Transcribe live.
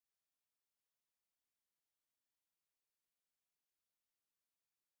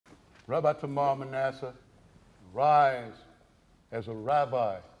Rabbi Tamar Manasseh, rise as a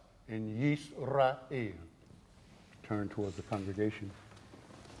rabbi in Yisrael. Turn towards the congregation.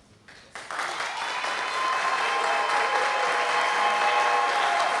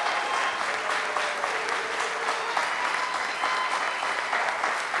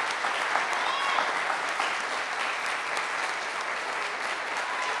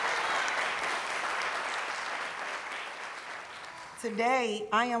 Today,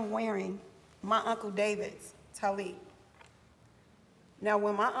 I am wearing my Uncle David's tallit. Now,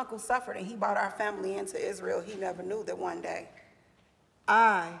 when my uncle suffered and he brought our family into Israel, he never knew that one day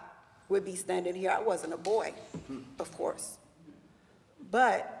I would be standing here. I wasn't a boy, of course.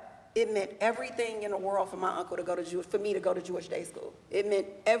 But it meant everything in the world for my uncle to go to for me to go to Jewish day school. It meant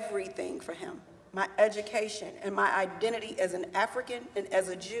everything for him. My education and my identity as an African and as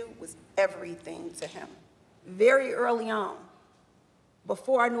a Jew was everything to him. Very early on,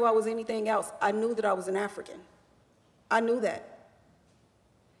 before I knew I was anything else, I knew that I was an African. I knew that.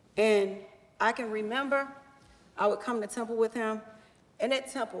 And I can remember I would come to temple with him, and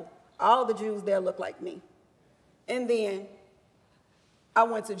at temple, all the Jews there looked like me. And then I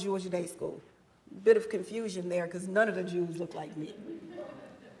went to Jewish day school. Bit of confusion there because none of the Jews looked like me.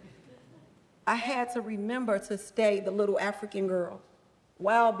 I had to remember to stay the little African girl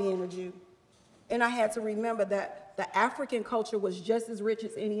while being a Jew. And I had to remember that the African culture was just as rich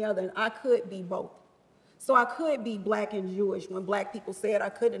as any other, and I could be both. So I could be black and Jewish when black people said I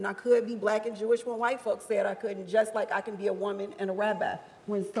couldn't, and I could be black and Jewish when white folks said I couldn't, just like I can be a woman and a rabbi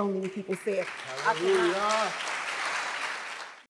when so many people said I cannot.